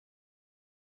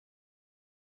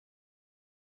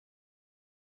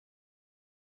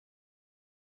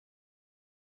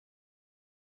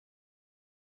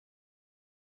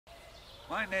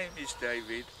My name is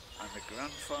David, I'm a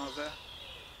grandfather,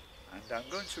 and I'm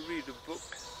going to read a book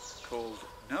called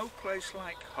No Place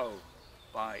Like Home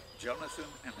by Jonathan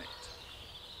Emmett.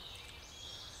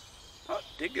 "Hot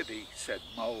diggity," said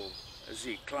Mole as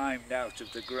he climbed out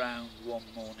of the ground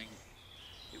one morning.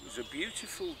 It was a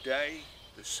beautiful day,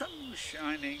 the sun was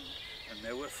shining and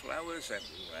there were flowers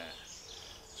everywhere.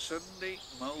 Suddenly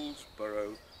Mole's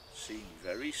burrow seemed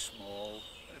very small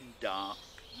and dark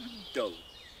and dull.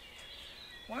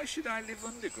 "Why should I live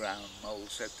underground?" Mole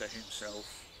said to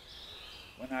himself,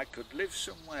 "when I could live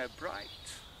somewhere bright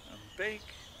and big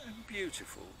and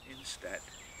beautiful instead."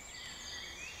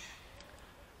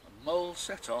 And Mole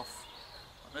set off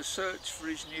on a search for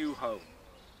his new home.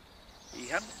 He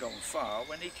hadn't gone far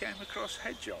when he came across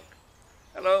Hedgehog.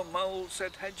 "Hello, Mole,"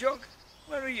 said Hedgehog.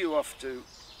 "Where are you off to?"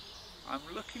 "I'm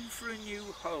looking for a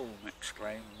new home,"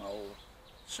 exclaimed Mole.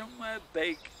 "Somewhere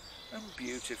big and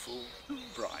beautiful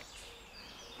and bright."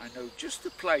 "I know just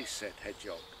the place," said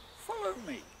Hedgehog. "Follow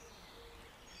me."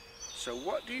 "So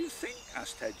what do you think?"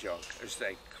 asked Hedgehog as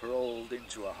they crawled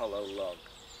into a hollow log.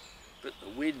 But the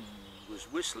wind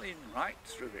was whistling right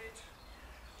through it.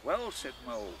 "Well," said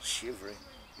Mole, shivering,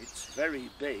 "it's very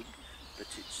big,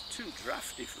 but it's too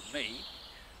draughty for me.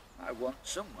 I want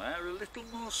somewhere a little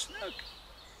more snug."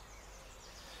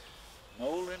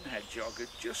 Mole and Hedgehog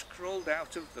had just crawled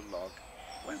out of the log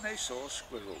when they saw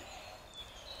Squirrel.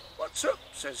 "What's up?"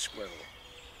 said Squirrel.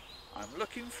 "I'm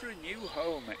looking for a new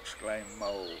home," exclaimed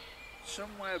Mole.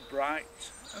 "Somewhere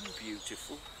bright and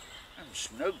beautiful and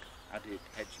snug," added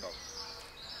Hedgehog.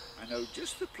 "I know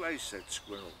just the place," said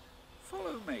Squirrel.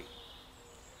 "Follow me."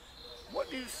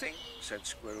 "What do you think?" said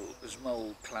Squirrel as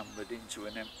Mole clambered into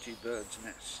an empty bird's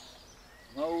nest.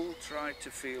 Mole tried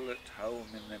to feel at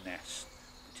home in the nest,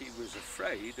 but he was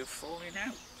afraid of falling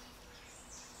out.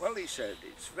 "Well," he said,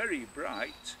 "it's very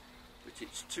bright, but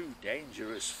it's too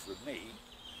dangerous for me.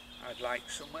 I'd like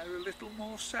somewhere a little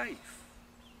more safe."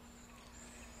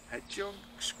 Hedgehog,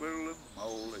 Squirrel and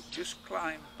Mole had just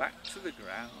climbed back to the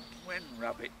ground when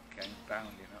Rabbit came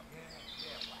bounding up.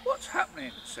 "What's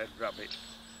happening?" said Rabbit.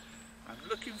 "I'm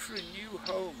looking for a new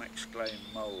home,"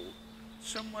 exclaimed Mole.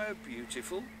 "Somewhere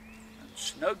beautiful and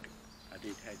snug,"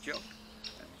 added Hedgehog.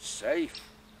 "And safe,"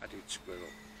 added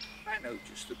Squirrel. "I know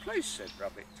just the place," said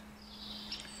Rabbit.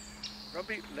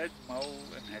 Rabbit led Mole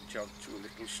and Hedgehog to a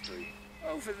little stream.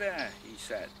 "Over there," he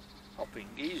said, hopping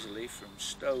easily from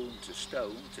stone to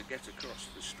stone to get across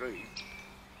the stream.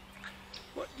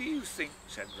 "What do you think?"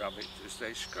 said Rabbit as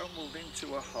they scrambled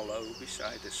into a hollow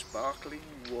beside a sparkling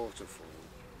waterfall.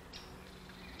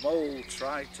 Mole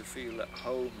tried to feel at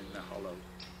home in the hollow,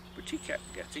 but he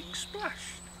kept getting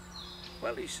splashed.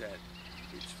 "Well," he said,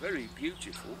 "it's very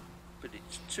beautiful, but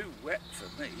it's too wet for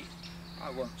me. I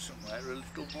want somewhere a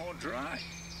little more dry."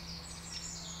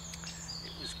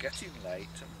 It was getting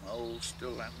late and Mole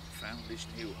still hadn't found his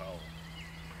new home.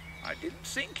 "I didn't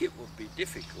think it would be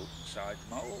difficult," sighed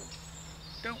Mole.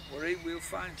 "Don't worry, we'll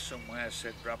find somewhere,"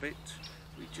 said Rabbit.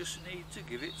 "We just need to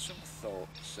give it some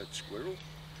thought," said Squirrel.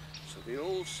 So they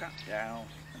all sat down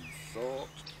and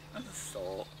thought and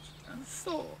thought and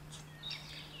thought.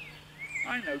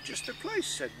 "I know just the place,"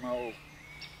 said Mole.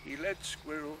 He led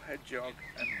Squirrel, Hedgehog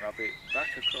and Rabbit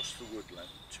back across the woodland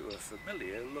to a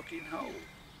familiar looking hole.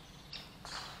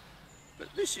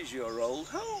 "But this is your old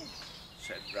home,"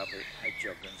 said Rabbit,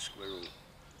 Hedgehog and Squirrel.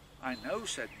 "I know,"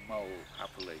 said Mole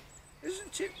happily.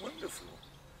 "Isn't it wonderful?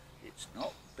 It's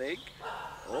not big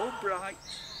or bright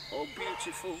or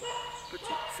beautiful, but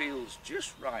it feels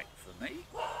just right for me."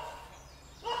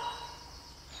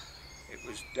 It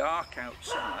was dark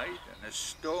outside and a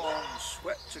storm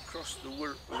swept across the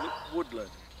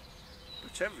woodland,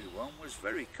 but everyone was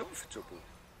very comfortable,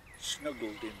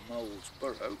 snuggled in Mole's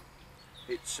burrow.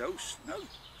 "It's so snug,"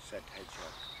 said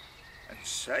Hedgehog. "And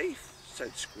safe,"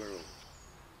 said Squirrel.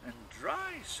 "And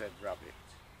dry," said Rabbit.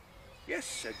 "Yes,"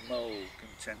 said Mole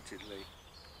contentedly.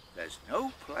 "There's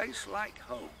no place like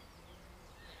home."